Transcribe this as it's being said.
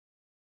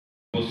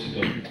অৱস্থিত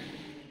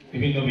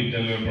বিভিন্ন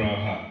বিদ্যালয়ৰ পৰা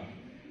অহা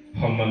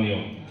সন্মানীয়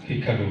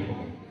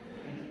শিক্ষাগুৰুসকল,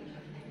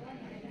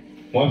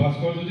 মই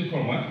ভাস্কৰজ্যোতি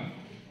শৰ্মা,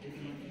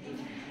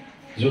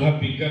 যোৰহাট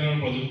বিজ্ঞান আৰু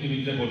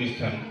প্ৰযুক্তিবিদ্যা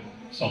প্ৰতিষ্ঠান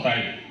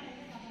ছটাই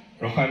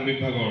ৰসায়ন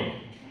বিভাগৰ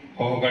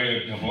সহকাৰী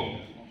অধ্যাপক।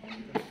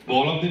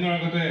 অলপ দিনৰ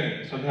আগতে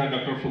শ্ৰদ্ধা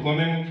ডক্টৰ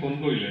ফুকনে মোক ফোন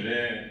কৰিলে যে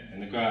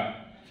এনেকুৱা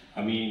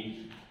আমি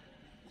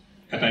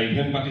এটা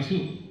ইভেণ্ট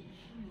পাতিছোঁ,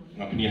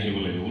 আপুনি আহিব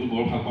লাগিব। বোলো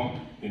বৰ ভাল পাওঁ,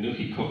 কিন্তু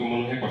শিক্ষক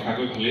মানুহে কথা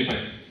কৈ ভালেই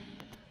পায়,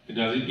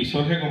 কিন্তু আজি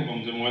পিছতহে গম পাম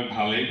যে মই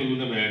ভালেই ক'লোঁ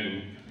নে বেয়া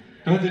ক'লোঁ।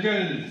 তাৰপিছত যেতিয়া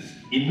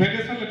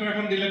ইনভাইটেশ্যন লেটাৰ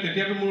এখন দিলে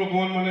তেতিয়াতো মোৰ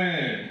অকণমান মানে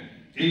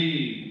এই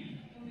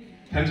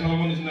ফেন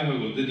চলাব নিচিনা হৈ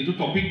গ'ল, যে যিটো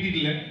টপিক দি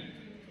দিলে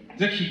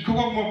যে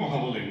শিক্ষকক মই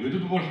পঢ়াব লাগিব,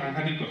 এইটোতো বৰ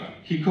সাংঘাতিক কথা।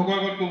 শিক্ষকৰ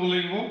আগত ক'ব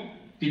লাগিব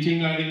টিচিং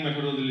লাৰ্ণিং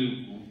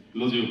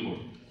মেথডলজিৰ ওপৰত।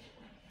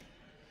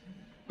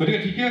 গতিকে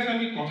ঠিকে আছে,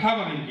 আমি কথা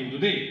পাতিম, কিন্তু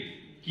দেই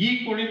কি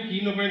কৰিম কি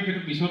নকৰিম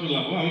সেইটো পিছত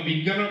ওলাব। আমি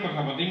বিজ্ঞানৰ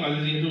কথা পাতিম আজি,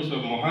 যিহেতু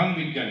মহান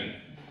বিজ্ঞানী,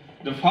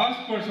 the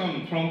first person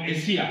from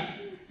Asia,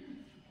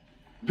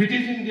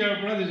 British ইণ্ডিয়াৰ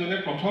পৰা যিজনে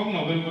প্ৰথম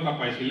নবেল বঁটা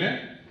পাইছিলে।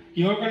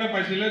 কিহৰ কাৰণে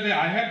পাইছিলে? যে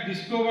আই have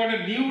discovered a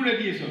new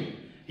radiation.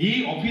 He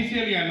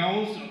officially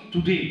announced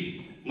today,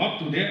 not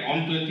today, on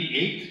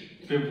 28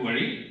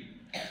 February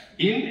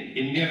in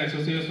Indian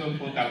association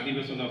for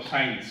cultivation of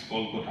science,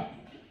 Kolkata.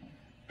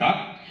 তাত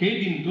সেই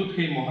দিনটোত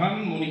সেই মহান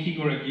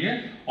মনীষীগৰাকীয়ে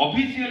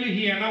অফিচিয়েলি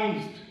হি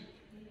এনাউন্সড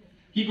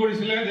কি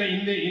কৰিছিলে যে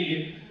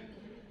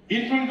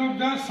in front of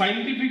the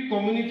scientific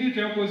community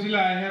তেওঁ কৈছিলে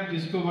আই have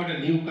discovered a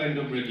new kind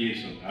of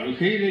radiation. আৰু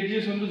সেই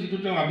ৰেডিয়েশ্যনটো যিটো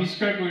তেওঁ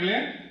আৱিষ্কাৰ কৰিলে,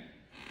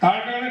 তাৰ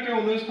কাৰণে তেওঁ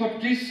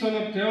 1930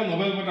 চনত তেওঁ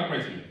নবেল বঁটা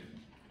পাইছিলে।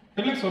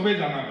 সেইবিলাক চবেই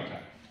জনা কথা।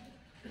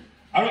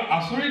 আৰু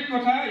আচৰিত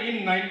কথা, ইন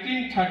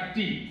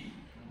 1930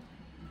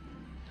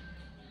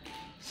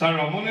 ছাৰ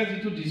ৰমনে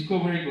যিটো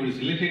ডিস্কভাৰী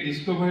কৰিছিলে, সেই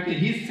ডিস্কভাৰীটো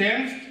হি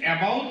চেন্সড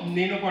এবাউট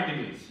নেনো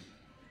পাৰ্টিকলছ।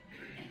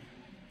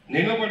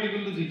 নেনো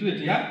পাৰ্টিকলটো যিটো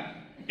এতিয়া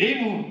এই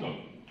মুহূৰ্তত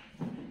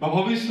বা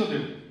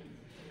ভৱিষ্যতেও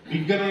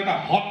বিজ্ঞানৰ এটা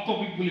হট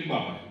টপিক বুলি কোৱা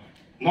হয়।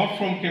 Not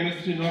from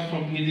chemistry, not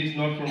from physics,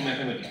 not from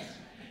mathematics,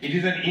 it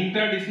is an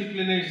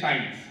ইণ্টাৰডিচিপ্লিনাৰী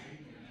science.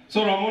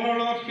 চ' ৰমনৰ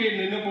লগত সেই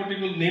নেনো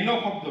পাৰ্টিকল, নেনো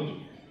শব্দটো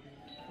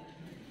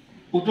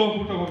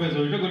ওতঃপ্ৰোতভাৱে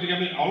জড়িত। গতিকে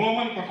আমি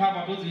অলপমান কথা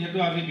পাতোঁ, যিহেতু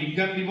আজি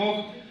বিজ্ঞান দিৱস,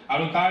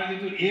 আৰু তাৰ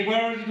যিটো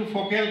এইবাৰৰ যিটো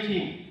ফকেল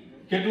থিম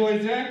সেইটো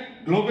হৈছে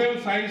global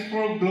science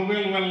for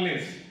global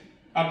wellness.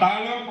 আৰু তাৰ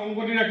লগত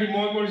সংগতি ৰাখি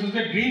মই কৰিছোঁ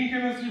যে green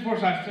chemistry for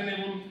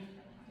sustainable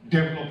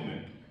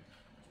development.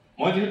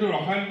 মই যিহেতু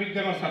ৰসায়ন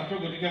বিজ্ঞানৰ ছাত্ৰ,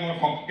 গতিকে মই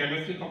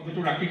কেমিষ্ট্ৰি শব্দটো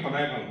ৰাখি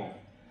সদায় ভাল পাওঁ।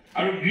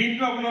 আৰু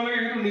গ্ৰীণটো আপোনালোকে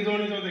সেইটো নিজৰ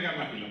নিজৰ জেগাত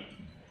ৰাখি লওক।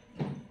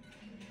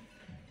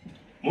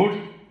 মোৰ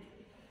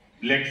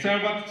লেকচাৰ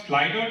বা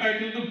শ্লাইডৰ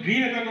টাইটেলটো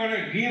গ্ৰীণ এটা কাৰণে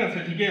গ্ৰীণ আছে,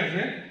 ঠিকে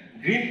আছে।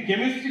 গ্ৰীণ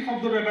কেমিষ্ট্ৰি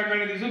শব্দটো এটা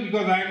কাৰণে দিছোঁ,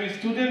 because I M a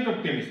student of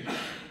chemistry.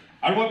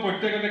 আৰু মই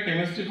প্ৰত্যেকতে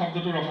কেমিষ্ট্ৰি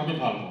শব্দটো ৰখাটো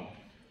ভাল পাওঁ,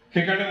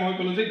 সেইকাৰণে মই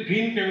ক'লোঁ যে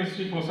green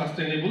chemistry for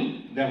sustainable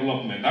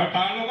development. আৰু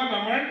তাৰ লগত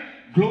আমাৰ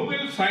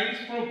global science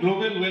for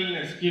global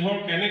wellness কিহৰ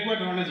কেনেকুৱা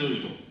ধৰণে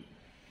জড়িত,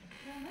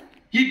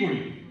 কি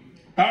কৰিম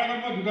তাৰ আগত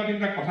মই দুটা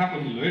তিনিটা কথা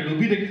সুধিলোঁ। এই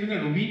ৰুবি দেখিছেনে?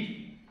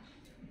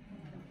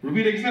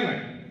 ৰুবি দেখিছে নাই?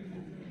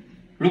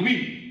 ৰুবি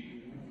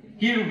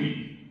কি? ৰুবি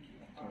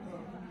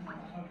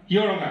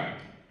কিয় ৰঙা?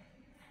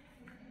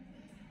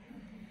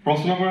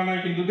 প্ৰশ্ন কৰা নাই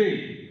কিন্তু দেই,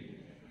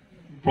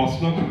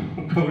 প্ৰশ্ন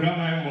কৰা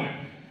নাই।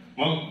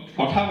 মই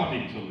কথা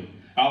পাতিম চবে,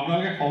 আৰু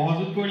আপোনালোকে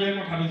সহযোগ কৰিলে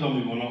কথাটো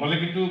জমিব, নহ'লে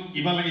কিন্তু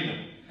কিবা লাগি যাব।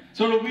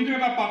 চ' ৰুবিটো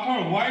এটা পাথৰ।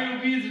 হোৱাই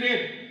Ruby is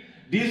red?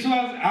 This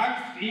was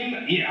asked in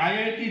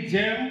IIT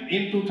JAM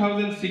in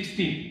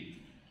 2016।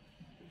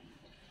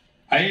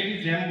 IIT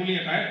JAM বুলি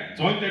এটা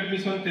joint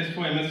admission test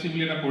for MSc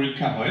বুলি এটা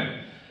পৰীক্ষা হয়।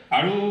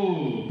 আৰু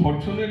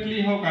ফৰ্চুনেটলি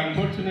হওক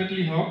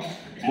আনফৰ্চুনেটলি হওক,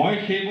 মই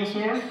সেই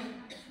বছৰ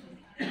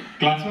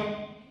ক্লাছত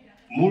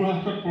মোৰ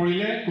হাতত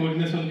পৰিলে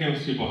কোঅৰ্ডিনেশ্যন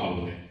কেমিষ্ট্ৰি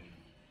পঢ়াবলৈ।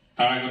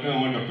 তাৰ আগতে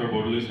আমাৰ ডক্টৰ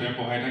বৰদলৈ ছাৰে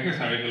পঢ়াই থাকে।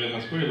 ছাৰে ক'লে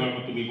ভাস্কৰ এইবাৰ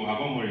তুমি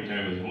পঢ়াবা, মই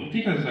ৰিটায়াৰ হৈ যাম।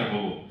 ঠিক আছে ছাৰ,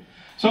 হ'ব।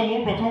 চ' মোৰ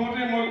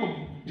প্ৰথমতে মই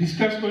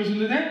ডিছকাছ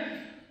কৰিছিলোঁ যে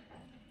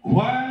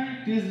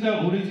what is the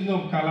origin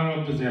of colour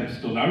of the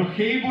জেমষ্টোন। আৰু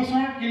সেই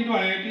বছৰ কিন্তু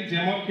IIT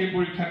JAMত সেই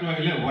পৰীক্ষাটো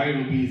আহিলে হোৱাই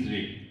ৰুবি ইজ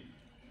ৰেড।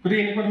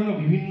 গতিকে এনেকুৱা ধৰণৰ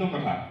বিভিন্ন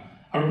কথা।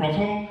 আৰু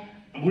প্ৰথম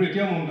মোৰ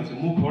এতিয়া মনত আছে,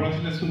 মোৰ ঘৰ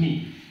আছিলে চুনি,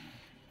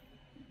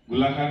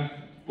 গোলাঘাট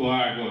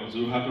পোৱাৰ আগত,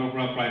 যোৰহাটৰ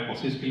পৰা প্ৰায়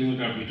 25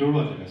 কিলোমিটাৰ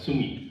ভিতৰুৱা জেগা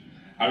চুমি।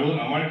 আৰু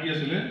আমাৰ কি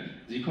আছিলে,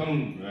 যিখন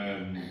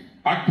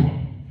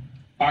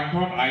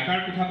পাকঘৰত আইতাৰ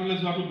কোঠাটোলৈ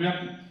যোৱাটো বিৰাট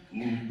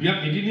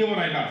নীতি নিয়মত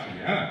আইতা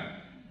আছিলে হা।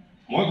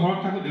 মই ঘৰত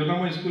থাকোঁ, দেউতা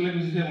মই স্কুললৈ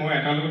গুচিছে, মই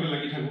আইতাৰ লগতে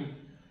লাগি থাকোঁ।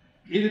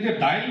 এই যেতিয়া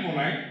দাইল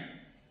বনাই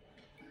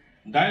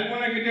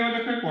কেতিয়াবা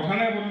দেখে কথা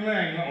নাই বতা নাই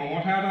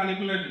অঙঠা এটা আনি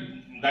পেলাই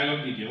দাইলত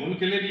দি দিয়ে। মই বোলো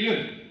কেলে দিয়ে?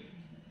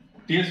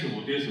 টেষ্ট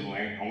হ'ব।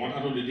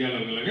 অঙঠাটো দি দিয়াৰ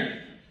লগে লগে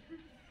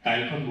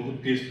দাইলখন বহুত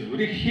টেষ্ট হয়।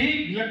 গতিকে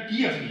সেইবিলাক কি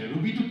আছিলে,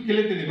 ৰুবিটোত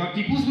কেলে তেনেকুৱা?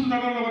 টিপু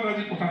চুলতানৰ লগত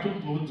আজি কথাটো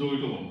বহুত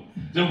জড়িত হ'ব,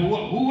 যে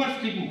হু ৱাজ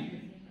টিপু।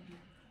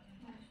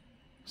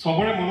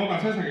 চবৰে মনত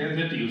আছে চাগে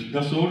যে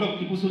দ্য শ্বৰ্ড অফ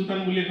টিপু চুলতান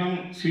বুলি এখন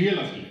চিৰিয়েল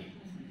আছিলে।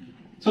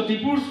 চ'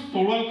 টিপুৰ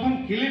তৰোৱালখন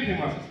কেলে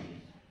ফেমাছ আছিল?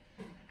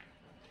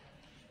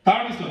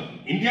 তাৰপিছত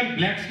ইণ্ডিয়ান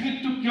ব্লেক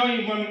স্মিথটো কিয়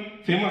ইমান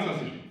ফেমাছ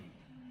আছিল?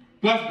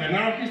 প্লাছ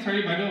বেনাৰসী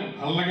শাৰী বাইদেউ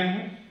ভাল লাগে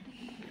নহয়?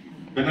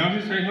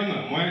 বেনাৰসী শাড়ীখন না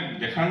মই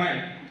দেখা নাই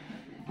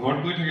ঘৰত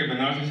গৈ থাকে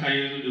বেনাৰসী শাড়ী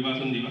এযোৰ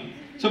দিবাচোন দিবা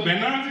সো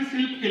বেনাৰসী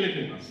সিল্ক কেলে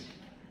ফেমাস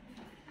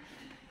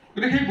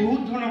গতিকে সেই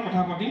বহুত ধৰণৰ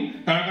কথা পাতিম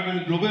তাৰ কাৰণে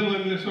আমি গ্লোবেল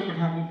ওয়েলনেছৰ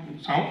কথা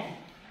চাওঁ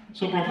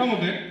সো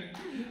প্ৰথমতে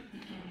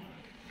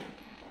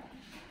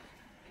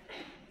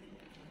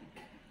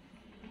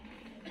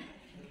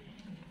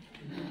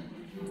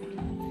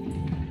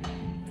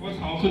মই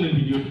চাওঁচোন এই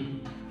ভিডিঅ'টো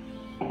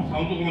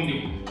চাউণ্ডটো অকণমান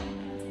দিওঁ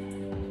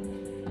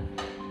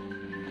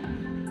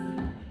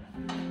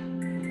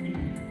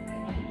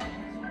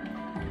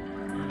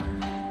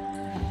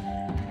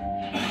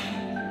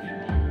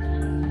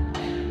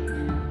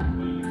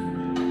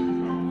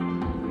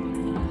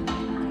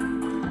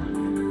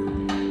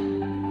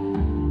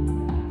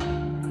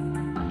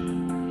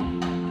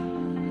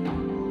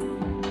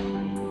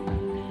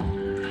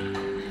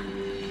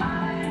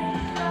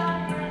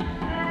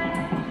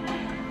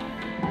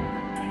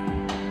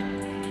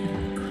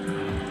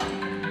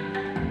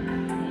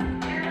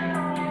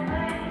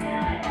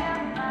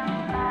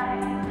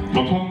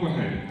प्रथम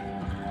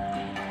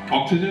कथा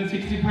ऑक्सीजन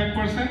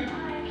 65%,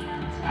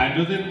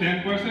 हाइड्रोजन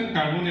 10%,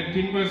 कार्बन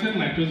 18%,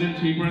 नाइट्रोजन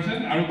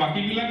 3% और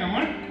बाकी बिलाक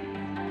आमार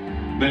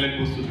बेलेग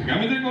बस्तु থাকে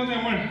আমি যে কওঁ যে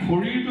আমাৰ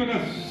শৰীৰটো এটা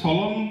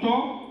চলন্ত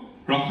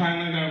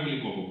ৰসায়নাগাৰ বুলি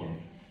ক'ব পাৰোঁ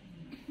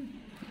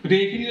গতিকে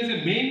এইখিনি আছে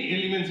main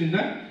elements in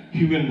the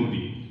human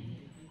body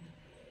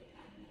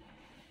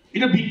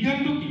এটা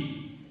বিজ্ঞানটো কি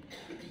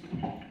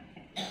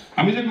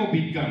আমি যে কওঁ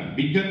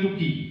বিজ্ঞানটো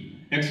কি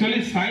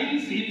Actually,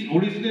 science it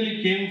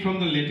originally came from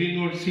the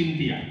Latin word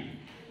scientia,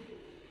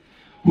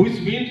 which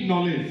meant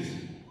knowledge,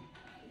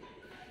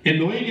 a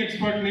knowing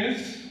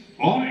expertness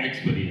or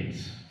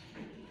experience.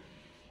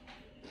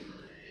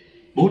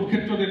 बहुत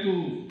क्षेत्र में तो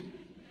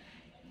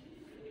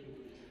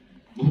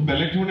बहुत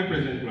बेलेग धरने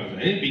प्रेजेंट करा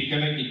जाए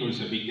विज्ञाने की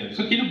কৰিছে विज्ञान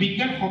सो কিন্তু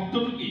বিজ্ঞান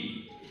শব্দটো কি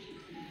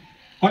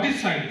what is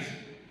science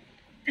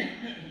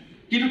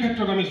কিন্তু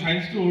ক্ষেত্ৰত আমি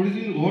সায়েন্সটো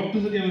অৰিজিন ওয়াৰ্ডটো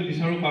যদি আমি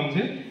বিচাৰো পাম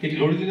যে it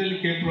originally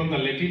came from the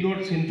Latin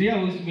word scientia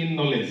which means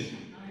knowledge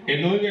a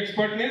knowing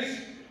expertness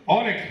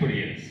or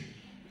experience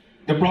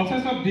the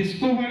process of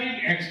discovering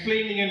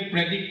explaining and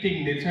predicting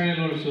natural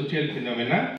or social phenomena